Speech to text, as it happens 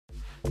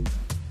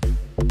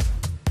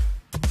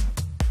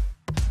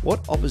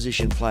What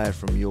opposition player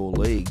from your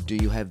league do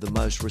you have the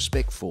most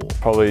respect for?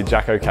 Probably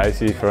Jacko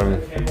Casey from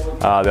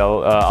the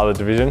other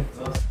division.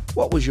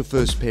 What was your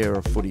first pair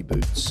of footy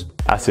boots?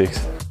 Asics.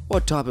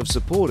 What type of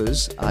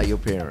supporters are your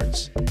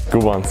parents?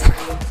 Good ones.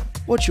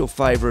 What's your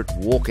favourite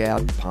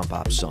walkout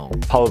pump-up song?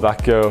 Holla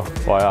Back Girl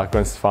by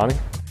Gwen Stefani.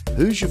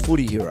 Who's your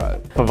footy hero?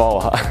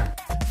 Favola.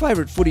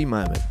 Favourite footy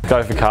moment?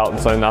 Go for Carlton,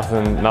 so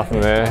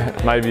nothing there.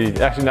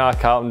 Maybe, actually no,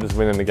 Carlton just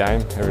winning the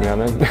game every now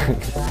and then.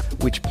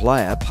 Which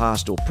player,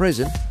 past or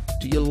present,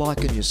 do you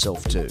liken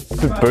yourself to?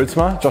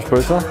 Bootsma, Josh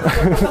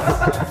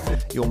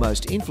Bootsma. Your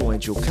most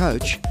influential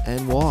coach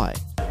and why?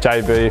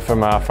 JB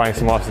from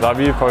Frankston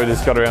YCW, probably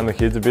just got around the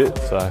kids a bit,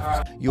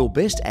 so. Your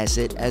best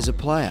asset as a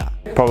player?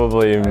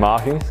 Probably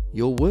marking.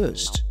 Your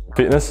worst?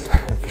 Fitness,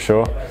 for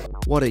sure.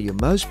 What are you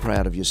most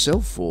proud of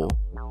yourself for?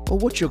 Or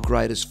what's your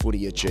greatest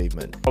footy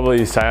achievement?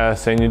 Probably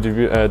senior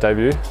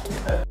debut.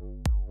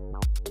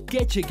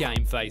 Get your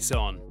GameFace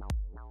on.